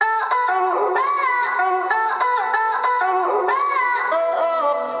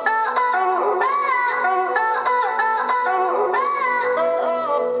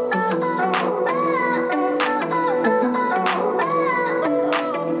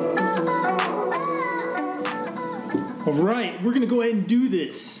All right, we're going to go ahead and do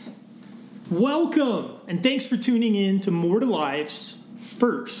this. Welcome, and thanks for tuning in to More to Life's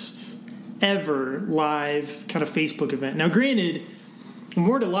first ever live kind of Facebook event. Now, granted,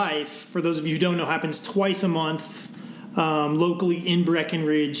 More to Life, for those of you who don't know, happens twice a month locally in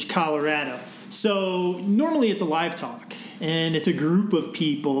Breckenridge, Colorado. So normally it's a live talk, and it's a group of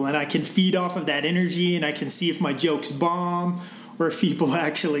people, and I can feed off of that energy, and I can see if my jokes bomb or if people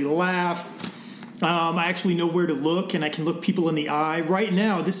actually laugh. I actually know where to look, and I can look people in the eye. Right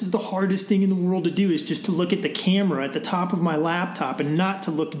now, this is the hardest thing in the world to do, is just to look at the camera at the top of my laptop and not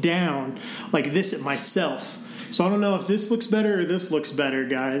to look down like this at myself. So I don't know if this looks better or this looks better,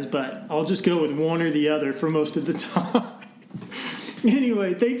 guys, but I'll just go with one or the other for most of the time.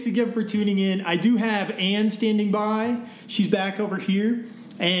 Anyway, thanks again for tuning in. I do have Ann standing by. She's back over here.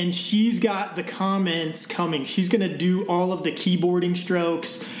 And she's got the comments coming. She's going to do all of the keyboarding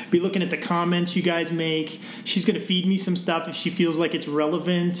strokes, be looking at the comments you guys make. She's going to feed me some stuff if she feels like it's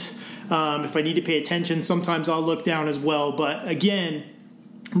relevant. If I need to pay attention, sometimes I'll look down as well. But again,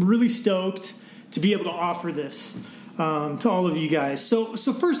 I'm really stoked to be able to offer this to all of you guys. So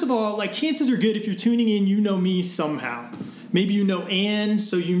first of all, like, chances are good if you're tuning in, you know me somehow. Maybe you know Ann,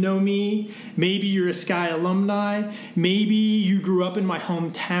 so you know me. Maybe you're a Sky alumni. Maybe you grew up in my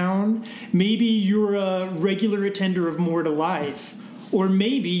hometown. Maybe you're a regular attender of More to Life. Or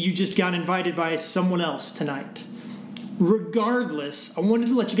maybe you just got invited by someone else tonight. Regardless, I wanted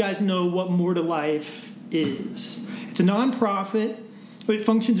to let you guys know what More to Life is. It's a nonprofit. It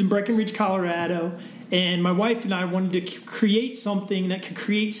functions in Breckenridge, Colorado. And my wife and I wanted to create something that could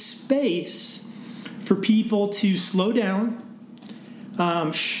create space for people to slow down,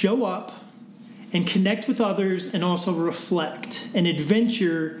 show up, and connect with others, and also reflect and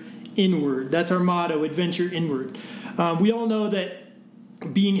adventure inward. That's our motto, adventure inward. We all know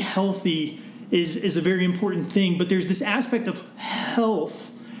that being healthy is a very important thing, but there's this aspect of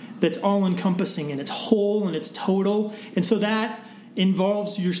health that's all-encompassing, and it's whole, and it's total. And so that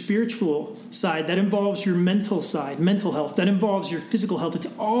involves your spiritual side, that involves your mental side, mental health, that involves your physical health.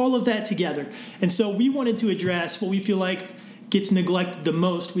 It's all of that together. And so we wanted to address what we feel like gets neglected the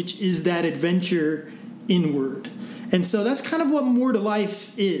most, which is that adventure inward. And so that's kind of what More to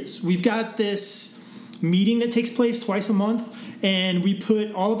Life is. We've got this meeting that takes place twice a month, and we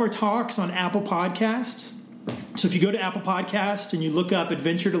put all of our talks on Apple Podcasts. So if you go to Apple Podcasts and you look up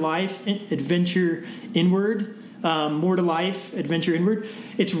Adventure to Life, Adventure Inward, More to Life, Adventure Inward,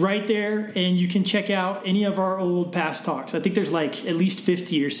 it's right there, and you can check out any of our old past talks. I think there's like at least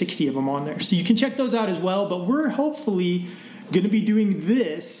 50 or 60 of them on there. So you can check those out as well, but we're hopefully going to be doing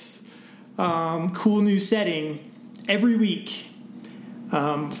this cool new setting every week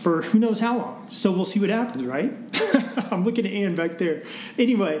for who knows how long. So we'll see what happens, right? I'm looking at Ann back there.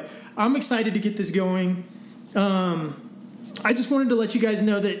 Anyway, I'm excited to get this going. I just wanted to let you guys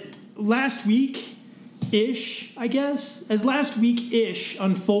know that last week, as last week-ish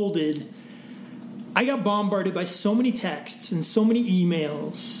unfolded, I got bombarded by so many texts and so many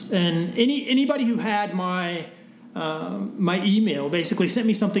emails. And anybody who had my email basically sent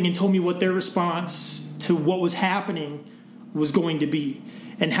me something and told me what their response to what was happening was going to be,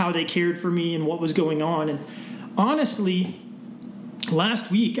 and how they cared for me and what was going on. And honestly, last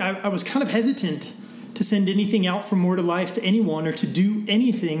week I was kind of hesitant to send anything out from More to Life to anyone, or to do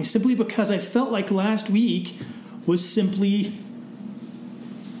anything, simply because I felt like last week was simply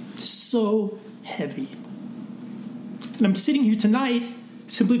so heavy. And I'm sitting here tonight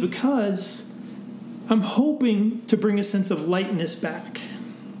simply because I'm hoping to bring a sense of lightness back.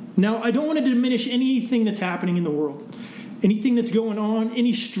 Now, I don't want to diminish anything that's happening in the world, anything that's going on,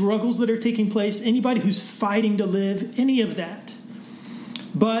 any struggles that are taking place, anybody who's fighting to live, any of that.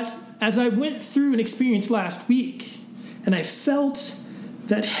 But as I went through an experience last week, and I felt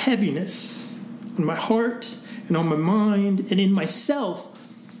that heaviness on my heart and on my mind and in myself,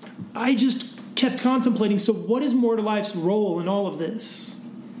 I just kept contemplating, so what is More to Life's role in all of this?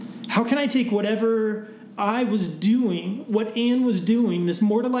 How can I take whatever I was doing, what Ann was doing, this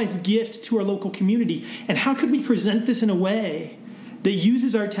More to Life gift to our local community, and how could we present this in a way that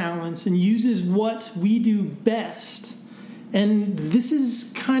uses our talents and uses what we do best? And this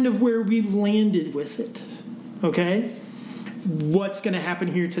is kind of where we landed with it, okay? What's going to happen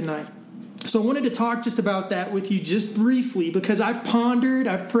here tonight. So I wanted to talk just about that with you just briefly, because I've pondered,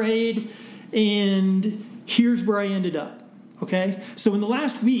 I've prayed, and here's where I ended up, okay? So in the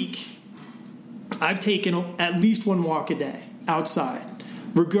last week, I've taken at least one walk a day outside,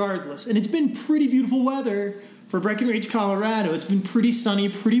 regardless. And it's been pretty beautiful weather for Breckenridge, Colorado. It's been pretty sunny,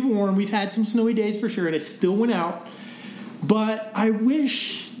 pretty warm. We've had some snowy days for sure, and I still went out. But I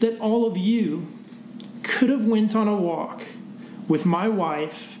wish that all of you could have went on a walk with my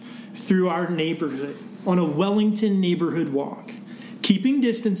wife through our neighborhood, on a Wellington neighborhood walk. Keeping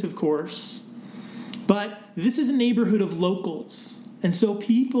distance, of course, but this is a neighborhood of locals. And so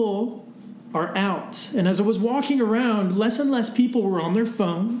people are out. And as I was walking around, less and less people were on their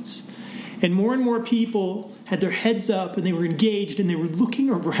phones. And more people had their heads up and they were engaged and they were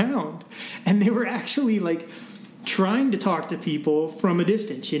looking around. And they were actually like trying to talk to people from a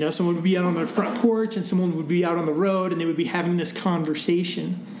distance. You know, someone would be out on their front porch and someone would be out on the road and they would be having this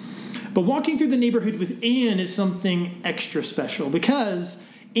conversation. But walking through the neighborhood with Ann is something extra special because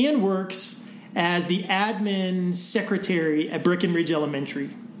Ann works as the admin secretary at Breckenridge Elementary,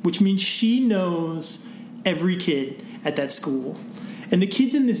 which means she knows every kid at that school. And the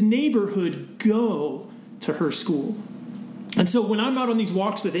kids in this neighborhood go to her school. And so when I'm out on these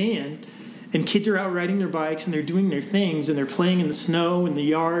walks with Ann, and kids are out riding their bikes and they're doing their things and they're playing in the snow in the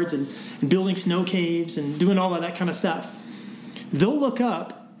yards and building snow caves and doing all of that kind of stuff, they'll look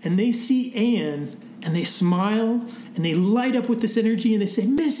up and they see Ann and they smile and they light up with this energy and they say,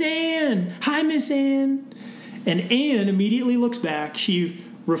 "Miss Ann! Hi, Miss Ann!" And Ann immediately looks back. She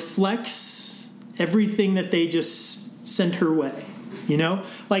reflects everything that they just sent her way. You know?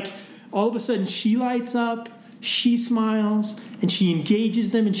 Like all of a sudden she lights up, she smiles, and she engages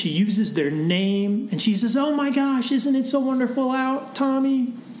them and she uses their name. And she says, "Oh my gosh, isn't it so wonderful out,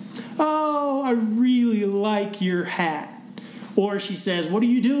 Tommy? Oh, I really like your hat." Or she says, "What are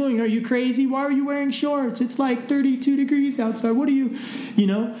you doing? Are you crazy? Why are you wearing shorts? It's like 32 degrees outside. What are you?" You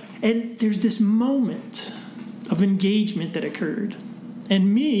know? And there's this moment of engagement that occurred.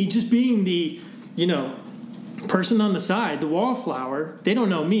 And me, just being the, person on the side, the wallflower, they don't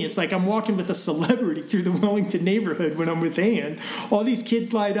know me. It's like I'm walking with a celebrity through the Wellington neighborhood when I'm with Ann. All these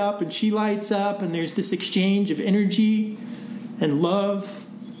kids light up and she lights up and there's this exchange of energy and love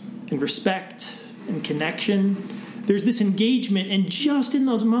and respect and connection. There's this engagement, and just in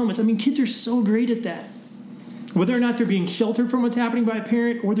those moments, kids are so great at that. Whether or not they're being sheltered from what's happening by a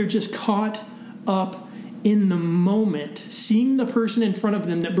parent or they're just caught up in the moment, seeing the person in front of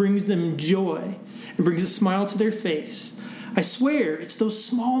them that brings them joy and brings a smile to their face. I swear, it's those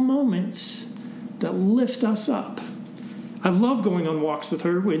small moments that lift us up. I love going on walks with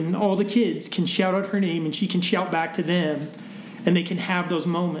her when all the kids can shout out her name and she can shout back to them and they can have those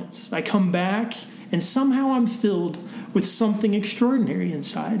moments. I come back and somehow I'm filled with something extraordinary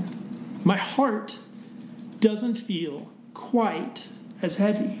inside. My heart doesn't feel quite as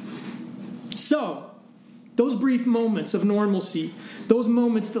heavy. So, those brief moments of normalcy, those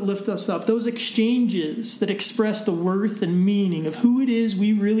moments that lift us up, those exchanges that express the worth and meaning of who it is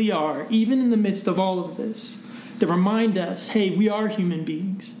we really are, even in the midst of all of this, that remind us, hey, we are human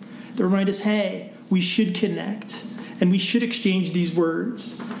beings. That remind us, hey, we should connect and we should exchange these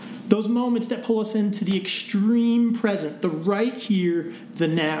words. Those moments that pull us into the extreme present, the right here, the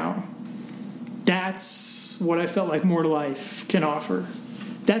now. That's what I felt like More to Life can offer.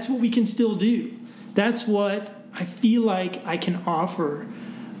 That's what we can still do. That's what I feel like I can offer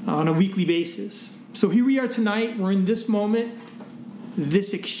on a weekly basis. So here we are tonight. We're in this moment,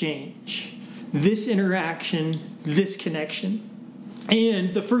 this exchange, this interaction, this connection.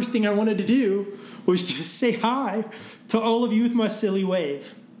 And the first thing I wanted to do was just say hi to all of you with my silly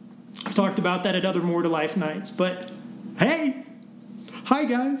wave. I've talked about that at other More to Life nights, but hey, hi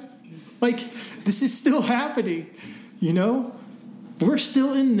guys. This is still happening, We're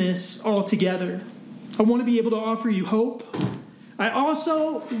still in this all together. I want to be able to offer you hope. I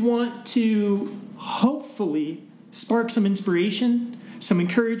also want to hopefully spark some inspiration, some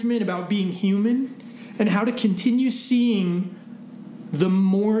encouragement about being human, and how to continue seeing the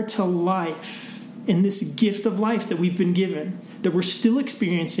more to life in this gift of life that we've been given, that we're still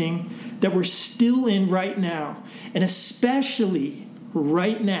experiencing, that we're still in right now. And especially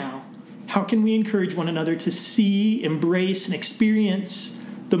right now, how can we encourage one another to see, embrace, and experience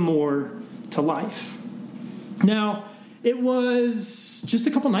the more to life? Now, it was just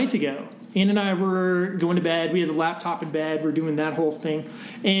a couple nights ago. Ann and I were going to bed. We had the laptop in bed. We're doing that whole thing.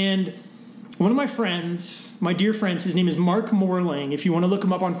 And one of my friends, my dear friends, his name is Mark Morling. If you want to look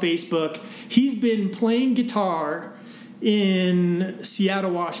him up on Facebook, he's been playing guitar in Seattle,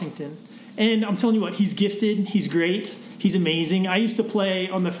 Washington. And I'm telling you what, he's gifted. He's great. He's amazing. I used to play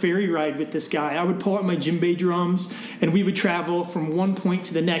on the ferry ride with this guy. I would pull out my djembe drums, and we would travel from one point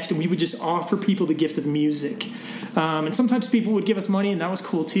to the next, and we would just offer people the gift of music. And sometimes people would give us money, and that was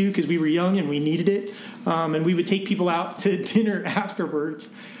cool too, because we were young and we needed it. And we would take people out to dinner afterwards.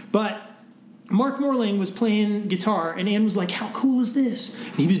 But Mark Morling was playing guitar, and Ann was like, "How cool is this?"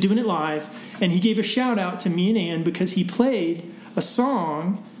 And he was doing it live, and he gave a shout out to me and Ann because he played a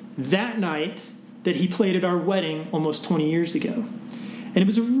song that night that he played at our wedding almost 20 years ago. And it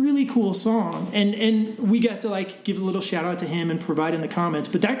was a really cool song. And we got to like give a little shout out to him and provide in the comments.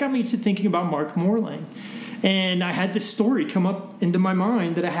 But that got me to thinking about Mark Morling. And I had this story come up into my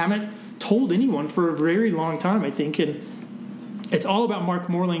mind that I haven't told anyone for a very long time, I think. And it's all about Mark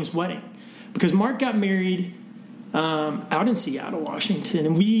Morling's wedding. Because Mark got married out in Seattle, Washington.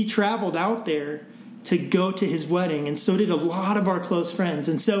 And we traveled out there to go to his wedding, and so did a lot of our close friends.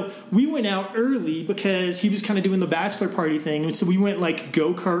 And so we went out early because he was kind of doing the bachelor party thing. And so we went like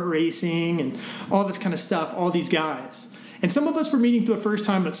go-kart racing and all this kind of stuff, all these guys. And some of us were meeting for the first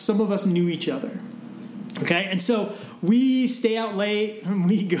time, but some of us knew each other. Okay, and so we stay out late, and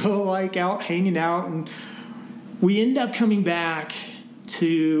we go like out hanging out, and we end up coming back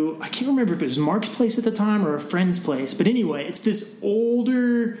to, I can't remember if it was Mark's place at the time or a friend's place. But anyway, it's this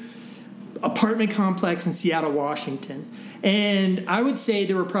older apartment complex in Seattle, Washington. And I would say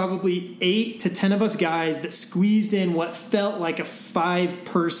there were probably 8 to 10 of us guys that squeezed in what felt like a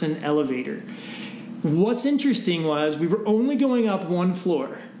 5-person elevator. What's interesting was we were only going up one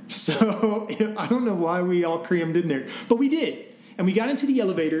floor. So I don't know why we all crammed in there, but we did. And we got into the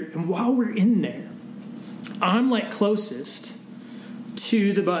elevator, and while we're in there, I'm like closest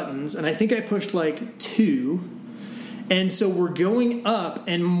to the buttons, and I think I pushed like 2. And so we're going up,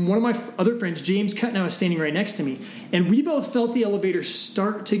 and one of my other friends, James Cutnow, is standing right next to me. And we both felt the elevator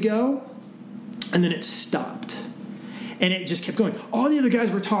start to go, and then it stopped. And it just kept going. All the other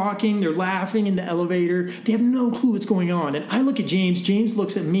guys were talking. They're laughing in the elevator. They have no clue what's going on. And I look at James. James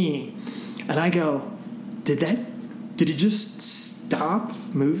looks at me, and I go, did it just stop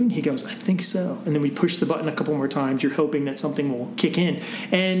moving? He goes, I think so. And then we push the button a couple more times. You're hoping that something will kick in.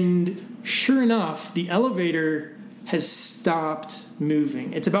 And sure enough, the elevator has stopped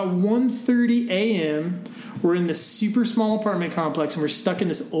moving. It's about 1:30 a.m. We're in this super small apartment complex, and we're stuck in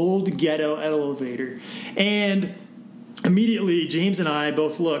this old ghetto elevator. And immediately, James and I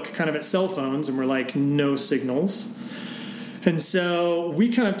both look kind of at cell phones, and we're like, no signals. And so we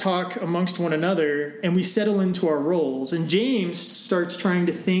kind of talk amongst one another, and we settle into our roles. And James starts trying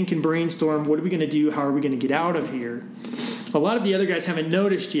to think and brainstorm, what are we going to do? How are we going to get out of here? A lot of the other guys haven't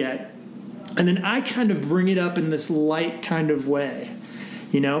noticed yet. And then I kind of bring it up in this light kind of way.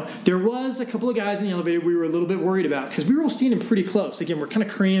 You know, there was a couple of guys in the elevator we were a little bit worried about because we were all standing pretty close. Again, we're kind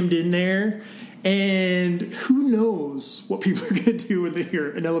of crammed in there. And who knows what people are going to do when they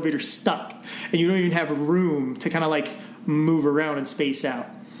hear an elevator stuck and you don't even have room to kind of like move around and space out.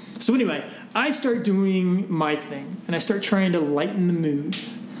 So anyway, I start doing my thing, and I start trying to lighten the mood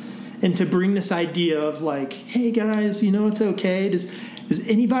and to bring this idea of like, hey guys, you know, it's okay. Does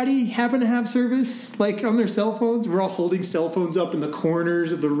anybody happen to have service like on their cell phones? We're all holding cell phones up in the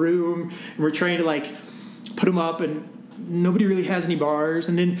corners of the room, and we're trying to like put them up, and nobody really has any bars.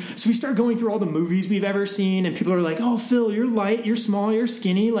 And then so we start going through all the movies we've ever seen, and people are like, oh, Phil, you're light, you're small, you're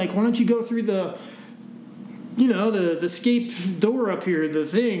skinny. Like, why don't you go through the escape door up here, the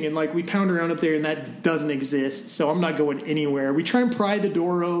thing. And like we pound around up there, and that doesn't exist. So I'm not going anywhere. We try and pry the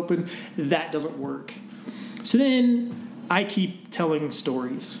door open. That doesn't work. So then I keep telling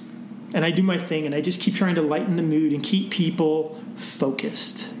stories, and I do my thing, and I just keep trying to lighten the mood and keep people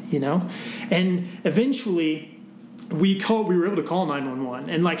focused, you know? And eventually we were able to call 911,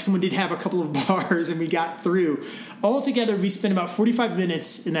 and like someone did have a couple of bars, and we got through. Altogether, we spent about 45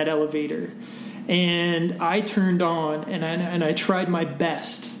 minutes in that elevator, and I turned on and I tried my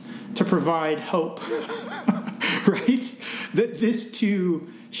best to provide hope, right? That this too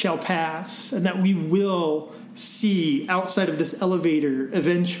shall pass, and that we will see outside of this elevator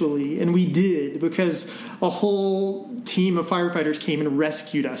eventually. And we did, because a whole team of firefighters came and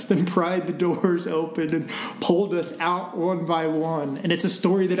rescued us, then pried the doors open and pulled us out one by one. And it's a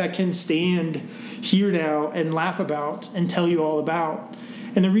story that I can stand here now and laugh about and tell you all about.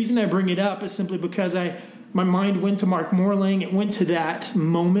 And the reason I bring it up is simply because my mind went to Mark Morling. It went to that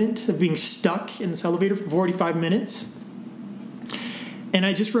moment of being stuck in this elevator for 45 minutes. And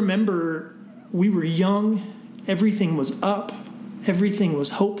I just remember we were young. Everything was up. Everything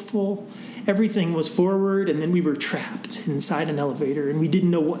was hopeful. Everything was forward. And then we were trapped inside an elevator, and we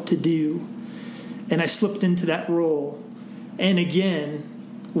didn't know what to do. And I slipped into that role. And again,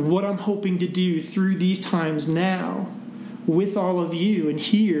 what I'm hoping to do through these times now with all of you and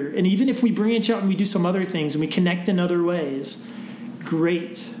here, and even if we branch out and we do some other things and we connect in other ways,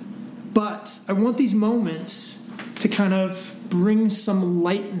 great. But I want these moments to kind of bring some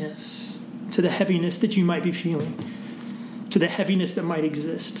lightness to the heaviness that you might be feeling, to the heaviness that might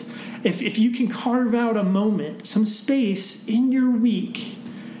exist. If you can carve out a moment, some space in your week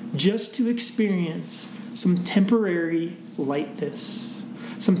just to experience some temporary lightness,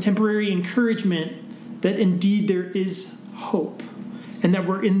 some temporary encouragement that indeed there is hope and that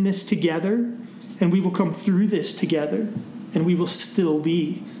we're in this together and we will come through this together and we will still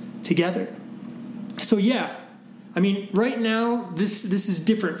be together. So yeah, I mean, right now, this is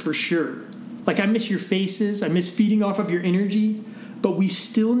different for sure. Like, I miss your faces, I miss feeding off of your energy, but we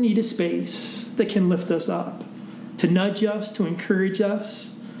still need a space that can lift us up, to nudge us, to encourage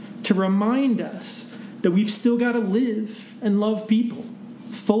us, to remind us that we've still got to live and love people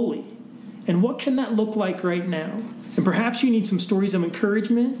fully. And what can that look like right now? And perhaps you need some stories of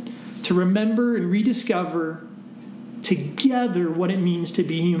encouragement to remember and rediscover together what it means to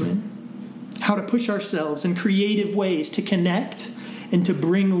be human, how to push ourselves in creative ways to connect and to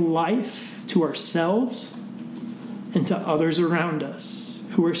bring life to ourselves and to others around us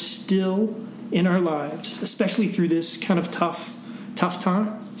who are still in our lives, especially through this kind of tough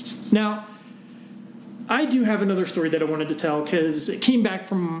time. Now, I do have another story that I wanted to tell because it came back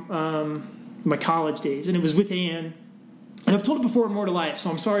from my college days, and it was with Anne. And I've told it before in More to Life, so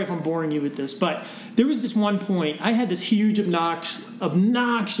I'm sorry if I'm boring you with this, but there was this one point, I had this huge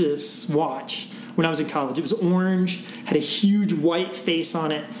obnoxious watch when I was in college. It was orange, had a huge white face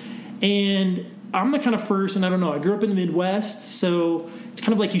on it, and I'm the kind of person, I don't know, I grew up in the Midwest, so it's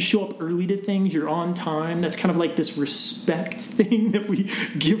kind of like you show up early to things, you're on time. That's kind of like this respect thing that we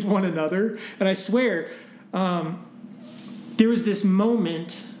give one another. And I swear, there was this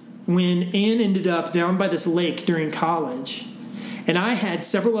moment when Anne ended up down by this lake during college, and I had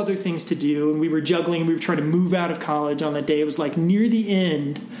several other things to do, and we were juggling, we were trying to move out of college on that day. It was like near the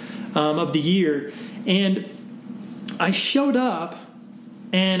end of the year, and I showed up,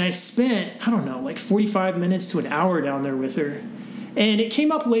 and I spent, I don't know, like 45 minutes to an hour down there with her. And it came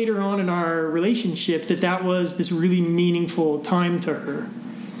up later on in our relationship that was this really meaningful time to her.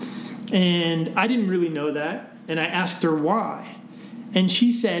 And I didn't really know that. And I asked her why. And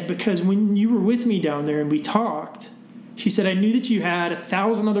she said, because when you were with me down there and we talked, she said, I knew that you had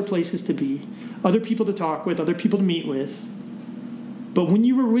 1,000 other places to be, other people to talk with, other people to meet with. But when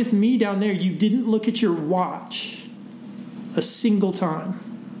you were with me down there, you didn't look at your watch a single time.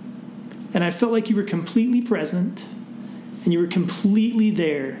 And I felt like you were completely present and you were completely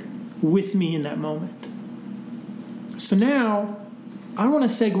there with me in that moment. So now I want to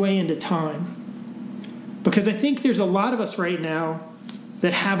segue into time, because I think there's a lot of us right now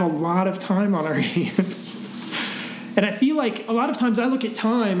that have a lot of time on our hands. And I feel like a lot of times I look at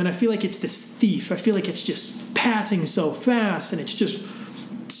time and I feel like it's this thief. I feel like it's just passing so fast and it's just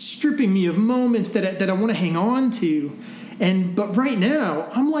stripping me of moments that I want to hang on to. But right now,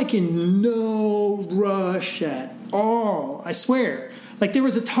 I'm like in no rush at all. I swear. Like, there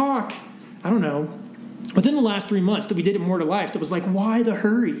was a talk, I don't know, within the last 3 months that we did at More to Life that was like, why the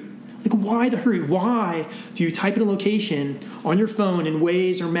hurry? Like, why the hurry? Why do you type in a location on your phone in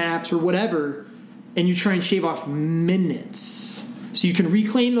Waze or Maps or whatever, and you try and shave off minutes so you can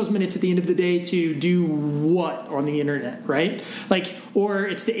reclaim those minutes at the end of the day to do what on the internet, right? Like, or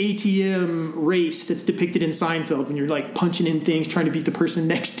it's the ATM race that's depicted in Seinfeld when you're like punching in things, trying to beat the person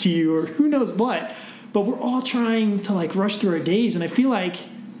next to you or who knows what. But we're all trying to like rush through our days, and I feel like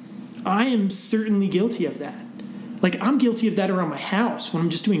I am certainly guilty of that. Like, I'm guilty of that around my house when I'm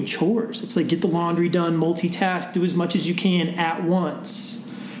just doing chores. It's like, get the laundry done, multitask, do as much as you can at once,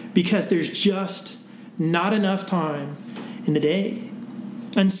 because there's just not enough time in the day.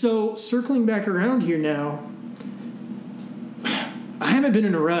 And so, circling back around here now, I haven't been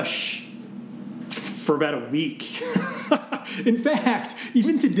in a rush for about a week. In fact,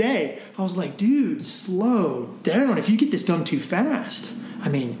 even today, I was like, dude, slow down. If you get this done too fast, I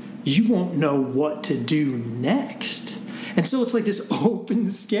mean, you won't know what to do next. And so it's like this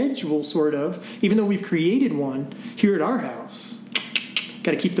open schedule, sort of, even though we've created one here at our house.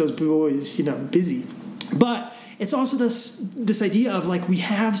 Got to keep those boys, busy. But it's also this idea of like, we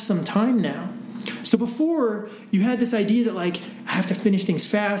have some time now. So before, you had this idea that like, I have to finish things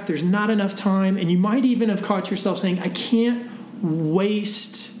fast, there's not enough time, and you might even have caught yourself saying, I can't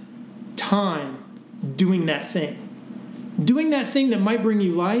waste time doing that thing. Doing that thing that might bring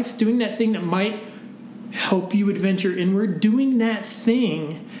you life, doing that thing that might help you adventure inward, doing that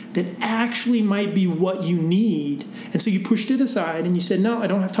thing that actually might be what you need. And so you pushed it aside and you said, no, I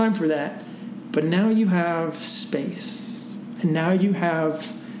don't have time for that. But now you have space, and now you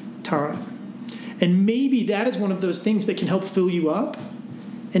have time. And maybe that is one of those things that can help fill you up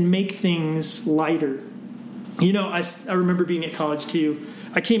and make things lighter. I remember being at college too.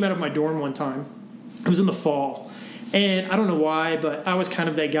 I came out of my dorm one time. It was in the fall. And I don't know why, but I was kind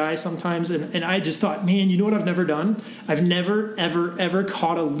of that guy sometimes. And I just thought, man, you know what I've never done? I've never, ever, ever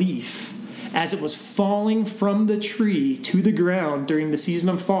caught a leaf as it was falling from the tree to the ground during the season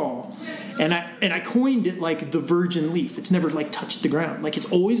of fall. And I coined it like the virgin leaf. It's never like touched the ground. Like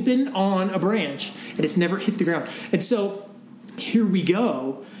it's always been on a branch and it's never hit the ground. And so here we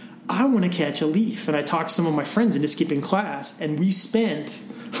go. I want to catch a leaf. And I talked some of my friends into skipping class, and we spent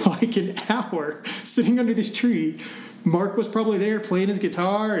like an hour sitting under this tree. Mark was probably there playing his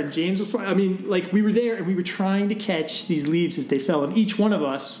guitar, and James was we were there, and we were trying to catch these leaves as they fell. And each one of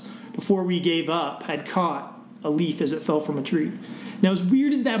us, before we gave up, had caught a leaf as it fell from a tree. Now, as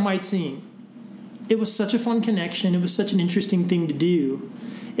weird as that might seem, it was such a fun connection. It was such an interesting thing to do.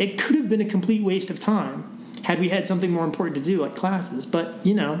 It could have been a complete waste of time had we had something more important to do, like classes. But,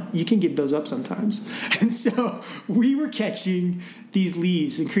 you can give those up sometimes. And so we were catching these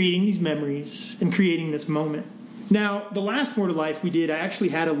leaves and creating these memories and creating this moment. Now, the last More to Life we did, I actually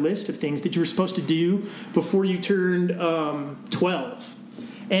had a list of things that you were supposed to do before you turned 12.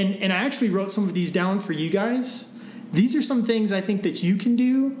 And I actually wrote some of these down for you guys. These are some things I think that you can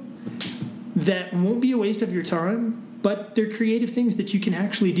do that won't be a waste of your time, but they're creative things that you can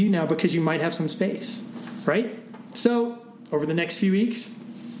actually do now because you might have some space. Right? So, over the next few weeks,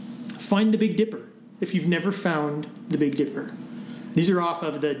 find the Big Dipper if you've never found the Big Dipper. These are off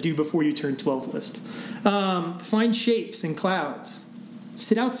of the Do Before You Turn 12 list. Find shapes in clouds.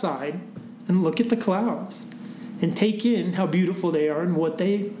 Sit outside and look at the clouds and take in how beautiful they are and what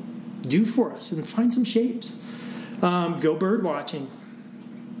they do for us, and find some shapes. Go bird watching.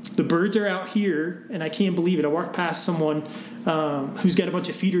 The birds are out here, and I can't believe it. I walked past someone who's got a bunch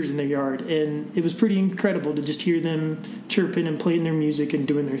of feeders in their yard, and it was pretty incredible to just hear them chirping and playing their music and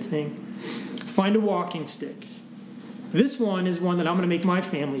doing their thing. Find a walking stick. This one is one that I'm going to make my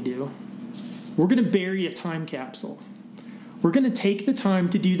family do. We're going to bury a time capsule. We're going to take the time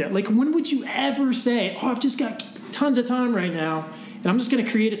to do that. Like, when would you ever say, I've just got tons of time right now, and I'm just going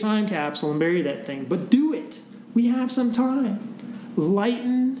to create a time capsule and bury that thing? But do it. We have some time.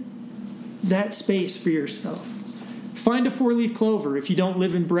 Lighten that space for yourself. Find a 4-leaf clover if you don't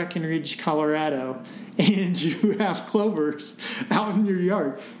live in Breckenridge, Colorado, and you have clovers out in your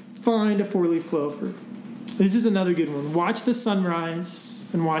yard. Find a 4-leaf clover. This is another good one. Watch the sunrise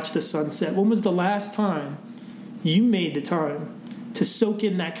and watch the sunset. When was the last time you made the time to soak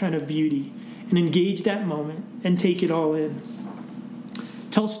in that kind of beauty and engage that moment and take it all in?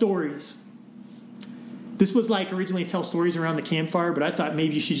 Tell stories. This was like originally tell stories around the campfire, but I thought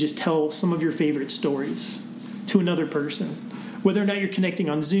maybe you should just tell some of your favorite stories to another person. Whether or not you're connecting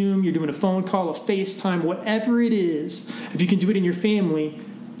on Zoom, you're doing a phone call, a FaceTime, whatever it is, if you can do it in your family,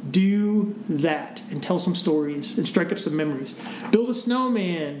 do that and tell some stories and strike up some memories. Build a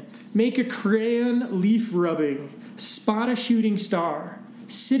snowman, make a crayon leaf rubbing, spot a shooting star,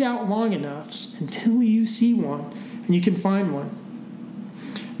 sit out long enough until you see one and you can find one.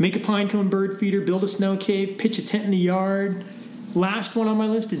 Make a pine cone bird feeder, build a snow cave, pitch a tent in the yard. Last one on my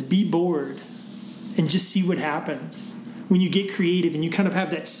list is be bored and just see what happens when you get creative and you kind of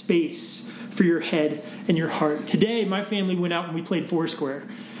have that space for your head and your heart. Today, my family went out and we played Foursquare.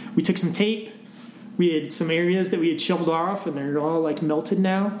 We took some tape. We had some areas that we had shoveled off, and they're all like melted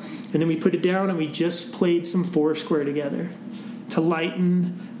now. And then we put it down and we just played some Foursquare together to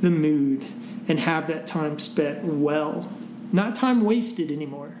lighten the mood and have that time spent well. Not time wasted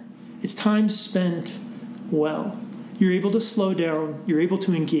anymore. It's time spent well. You're able to slow down. You're able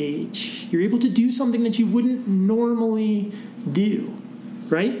to engage. You're able to do something that you wouldn't normally do,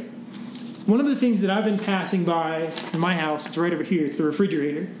 right? One of the things that I've been passing by in my house, it's right over here, it's the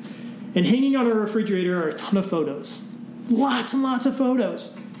refrigerator. And hanging on our refrigerator are a ton of photos. Lots and lots of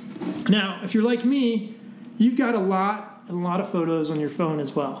photos. Now, if you're like me, you've got a lot of photos on your phone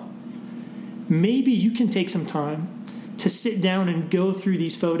as well. Maybe you can take some time to sit down and go through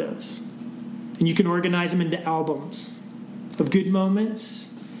these photos. And you can organize them into albums of good moments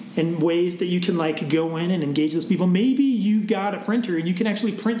and ways that you can like go in and engage those people. Maybe you've got a printer and you can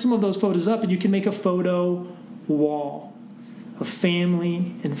actually print some of those photos up and you can make a photo wall of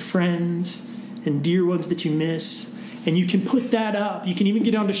family and friends and dear ones that you miss. And you can put that up. You can even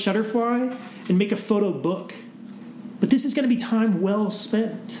get onto Shutterfly and make a photo book. But this is going to be time well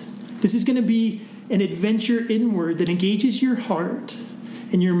spent. This is going to be an adventure inward that engages your heart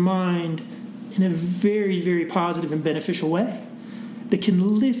and your mind in a very, very positive and beneficial way that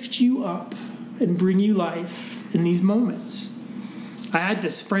can lift you up and bring you life in these moments. I had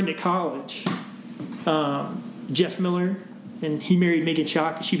this friend at college, Jeff Miller, and he married Megan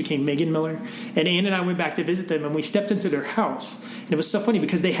Schock, and she became Megan Miller. And Ann and I went back to visit them, and we stepped into their house. And it was so funny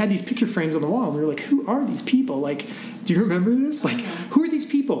because they had these picture frames on the wall, and we were like, who are these people? Like, do you remember this? Like, who are these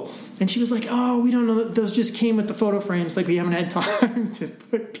people? people. And she was like, oh, we don't know. Those just came with the photo frames. Like, we haven't had time to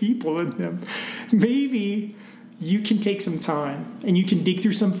put people in them. Maybe you can take some time and you can dig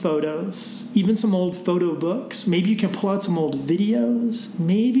through some photos, even some old photo books. Maybe you can pull out some old videos.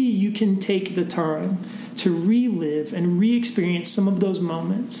 Maybe you can take the time to relive and re-experience some of those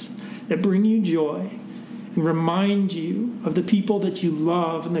moments that bring you joy and remind you of the people that you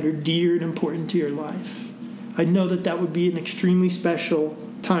love and that are dear and important to your life. I know that that would be an extremely special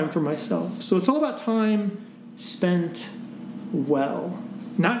time for myself. So it's all about time spent well,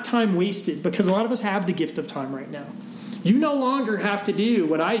 not time wasted, because a lot of us have the gift of time right now. You no longer have to do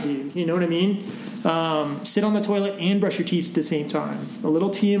what I do, you know what I mean? Sit on the toilet and brush your teeth at the same time. A little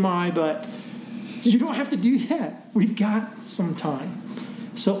TMI, but you don't have to do that. We've got some time.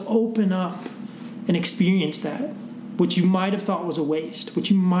 So open up and experience that, what you might have thought was a waste, what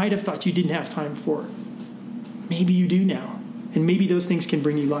you might have thought you didn't have time for. Maybe you do now, and maybe those things can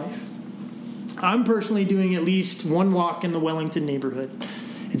bring you life. I'm personally doing at least one walk in the Wellington neighborhood.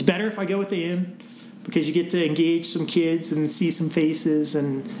 It's better if I go with Ian because you get to engage some kids and see some faces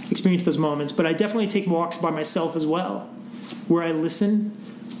and experience those moments. But I definitely take walks by myself as well, where I listen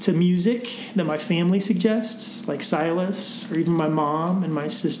to music that my family suggests, like Silas or even my mom and my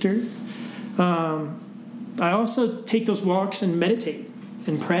sister. I also take those walks and meditate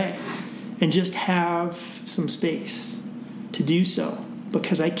and pray and just have some space to do so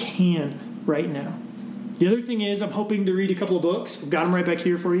because I can right now. The other thing is I'm hoping to read a couple of books. I've got them right back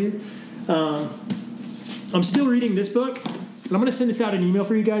here for you. I'm still reading this book, and I'm going to send this out in email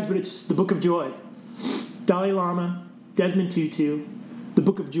for you guys, but it's The Book of Joy. Dalai Lama, Desmond Tutu, The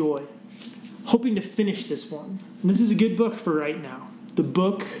Book of Joy. Hoping to finish this one. And this is a good book for right now. The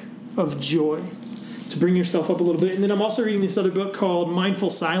Book of Joy. To bring yourself up a little bit. And then I'm also reading this other book called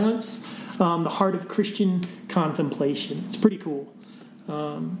Mindful Silence, The Heart of Christian Contemplation. It's pretty cool.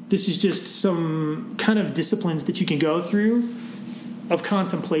 This is just some kind of disciplines that you can go through of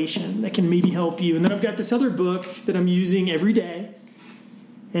contemplation that can maybe help you. And then I've got this other book that I'm using every day.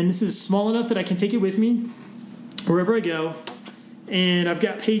 And this is small enough that I can take it with me wherever I go. And I've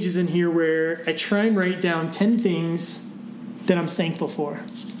got pages in here where I try and write down 10 things that I'm thankful for.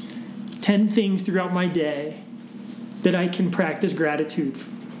 10 things throughout my day that I can practice gratitude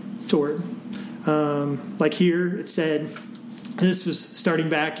toward. Like here, it said, this was starting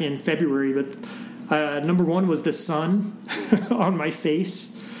back in February, but number one was the sun on my face.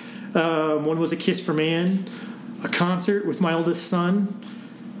 One was a kiss from Ann, a concert with my oldest son,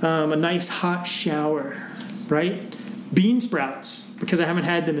 a nice hot shower, right? Bean sprouts, because I haven't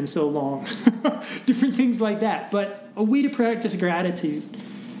had them in so long. Different things like that. But a way to practice gratitude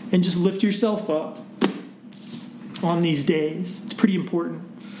and just lift yourself up on these days. It's pretty important.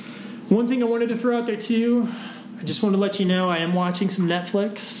 One thing I wanted to throw out there too, I just want to let you know I am watching some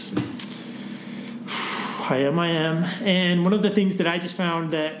Netflix. I am. And one of the things that I just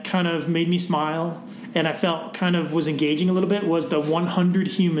found that kind of made me smile and I felt kind of was engaging a little bit was the 100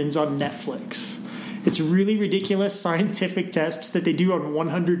 Humans on Netflix. It's really ridiculous scientific tests that they do on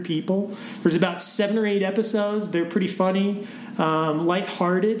 100 people. There's about 7 or 8 episodes. They're pretty funny,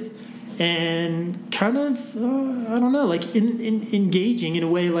 lighthearted, and kind of, like engaging in a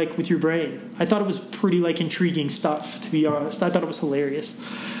way like with your brain. I thought it was pretty intriguing stuff, to be honest. I thought it was hilarious.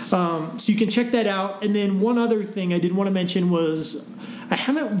 So you can check that out. And then one other thing I did want to mention was I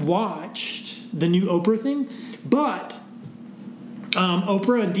haven't watched the new Oprah thing, but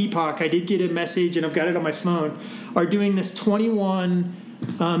Oprah and Deepak, I did get a message, and I've got it on my phone, are doing this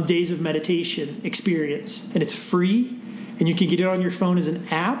 21 days of meditation experience. And it's free, and you can get it on your phone as an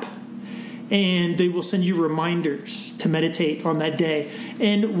app, and they will send you reminders to meditate on that day.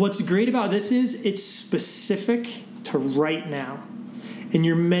 And what's great about this is it's specific to right now. And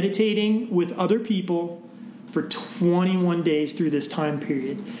you're meditating with other people for 21 days through this time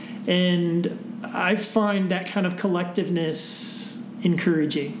period. And I find that kind of collectiveness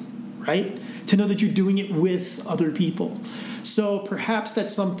encouraging, right? To know that you're doing it with other people. So perhaps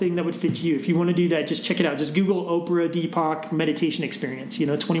that's something that would fit you. If you want to do that, just check it out. Just Google Oprah Deepak meditation experience,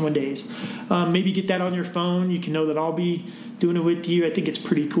 21 days. Maybe get that on your phone. You can know that I'll be doing it with you. I think it's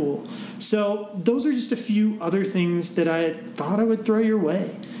pretty cool. So those are just a few other things that I thought I would throw your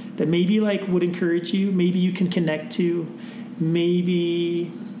way that maybe would encourage you. Maybe you can connect to.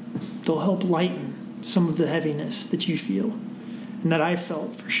 Maybe they'll help lighten some of the heaviness that you feel and that I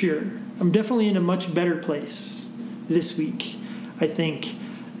felt for sure. I'm definitely in a much better place this week, I think.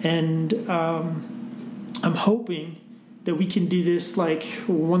 And I'm hoping that we can do this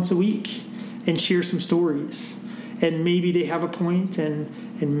once a week and share some stories. And maybe they have a point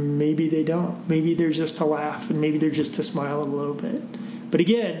and maybe they don't. Maybe they're just to laugh and maybe they're just to smile a little bit. But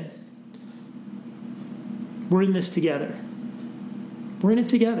again, we're in this together. We're in it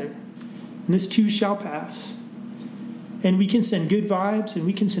together. And this too shall pass. And we can send good vibes, and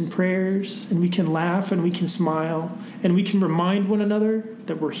we can send prayers, and we can laugh, and we can smile, and we can remind one another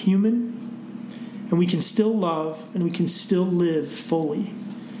that we're human, and we can still love, and we can still live fully.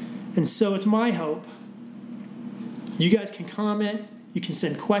 And so it's my hope. You guys can comment. You can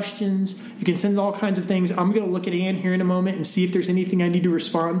send questions. You can send all kinds of things. I'm going to look at Ann here in a moment and see if there's anything I need to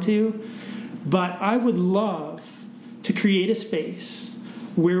respond to. But I would love to create a space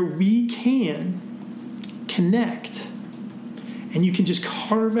where we can connect, and you can just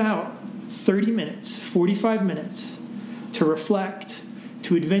carve out 30 minutes, 45 minutes to reflect,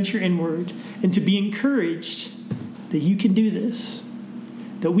 to adventure inward, and to be encouraged that you can do this,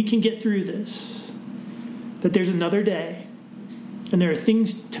 that we can get through this, that there's another day, and there are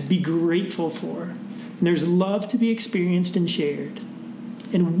things to be grateful for, and there's love to be experienced and shared.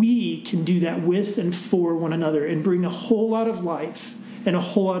 And we can do that with and for one another and bring a whole lot of life and a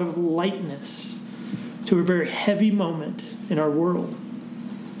whole lot of lightness to a very heavy moment in our world.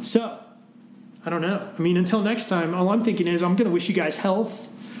 So, I don't know. I mean, until next time, all I'm thinking is I'm going to wish you guys health.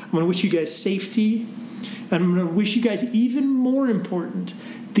 I'm going to wish you guys safety. And I'm going to wish you guys, even more important,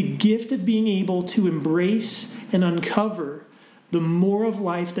 the gift of being able to embrace and uncover the more of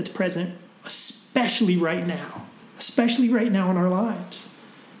life that's present, especially right now in our lives.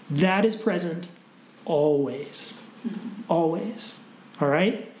 That is present always. Always. All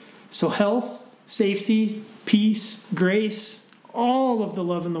right? So health, safety, peace, grace, all of the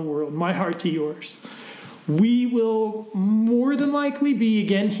love in the world, my heart to yours. We will more than likely be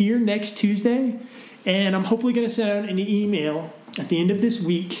again here next Tuesday, and I'm hopefully going to send out an email at the end of this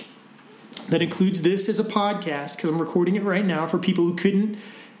week that includes this as a podcast, because I'm recording it right now for people who couldn't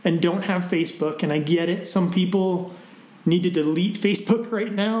and don't have Facebook, and I get it. Some people need to delete Facebook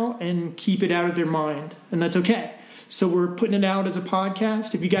right now and keep it out of their mind, and that's okay. So we're putting it out as a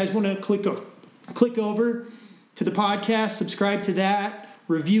podcast. If you guys want to click over to the podcast, subscribe to that,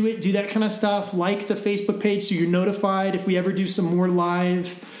 review it, do that kind of stuff, like the Facebook page so you're notified if we ever do some more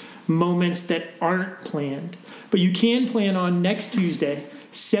live moments that aren't planned. But you can plan on next Tuesday,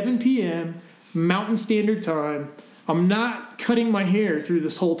 7 p.m. Mountain Standard Time. I'm not cutting my hair through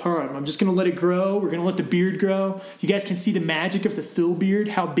this whole time. I'm just going to let it grow. We're going to let the beard grow. You guys can see the magic of the Phil beard,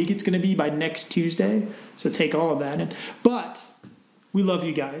 how big it's going to be by next Tuesday. So take all of that in. But we love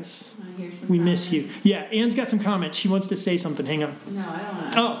you guys. We miss you. Yeah, Ann's got some comments. She wants to say something. Hang on. No, I don't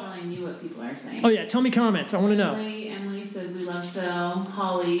want to. I'm telling you what people are saying. Oh, yeah. Tell me comments. I want to know. Emily says, we love Phil.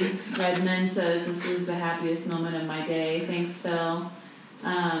 Holly Redmond says, this is the happiest moment of my day. Thanks, Phil.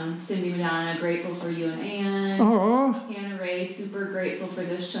 Cindy Madonna, grateful for you and Ann. Aww. Hannah Ray, super grateful for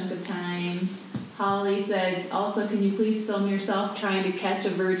this chunk of time. Holly said, also, can you please film yourself trying to catch a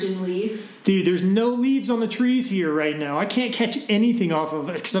virgin leaf? Dude, there's no leaves on the trees here right now. I can't catch anything off of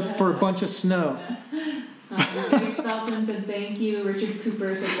it except for a bunch of snow. Grace Felton said, thank you. Richard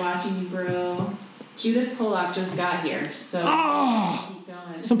Cooper said, watching you, bro. Judith Pollock just got here, so keep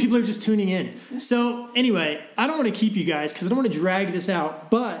going. Some people are just tuning in. So, anyway, I don't want to keep you guys because I don't want to drag this out,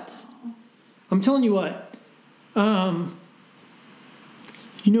 but I'm telling you what, you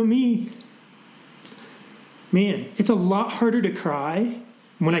know me, man, it's a lot harder to cry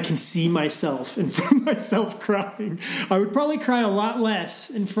when I can see myself in front of myself crying. I would probably cry a lot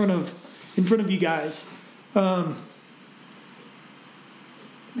less in front of you guys.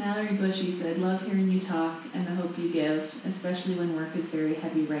 Mallory Bushy said, love hearing you talk and the hope you give, especially when work is very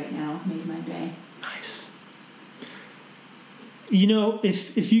heavy right now. Made my day. Nice. You know,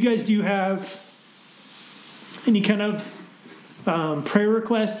 if you guys do have any kind of prayer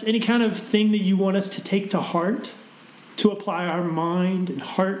requests, any kind of thing that you want us to take to heart, to apply our mind and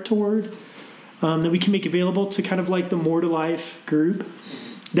heart toward, that we can make available to kind of like the More to Life group,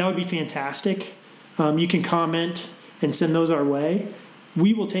 that would be fantastic. You can comment and send those our way.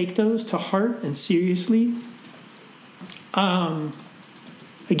 We will take those to heart and seriously.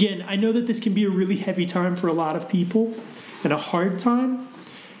 Again, I know that this can be a really heavy time for a lot of people and a hard time.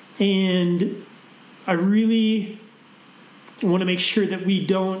 And I really want to make sure that we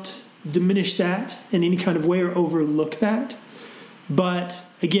don't diminish that in any kind of way or overlook that. But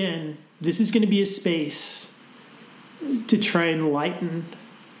again, this is going to be a space to try and lighten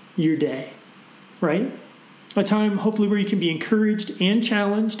your day, right? A time, hopefully, where you can be encouraged and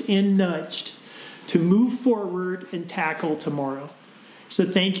challenged and nudged to move forward and tackle tomorrow. So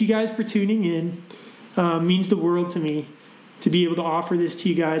thank you guys for tuning in. Means the world to me to be able to offer this to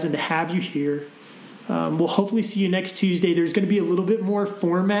you guys and to have you here. We'll hopefully see you next Tuesday. There's going to be a little bit more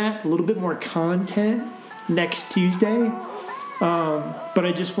format, a little bit more content next Tuesday. But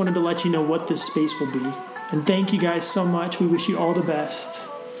I just wanted to let you know what this space will be. And thank you guys so much. We wish you all the best.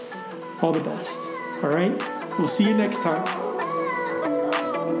 All the best. All right? We'll see you next time.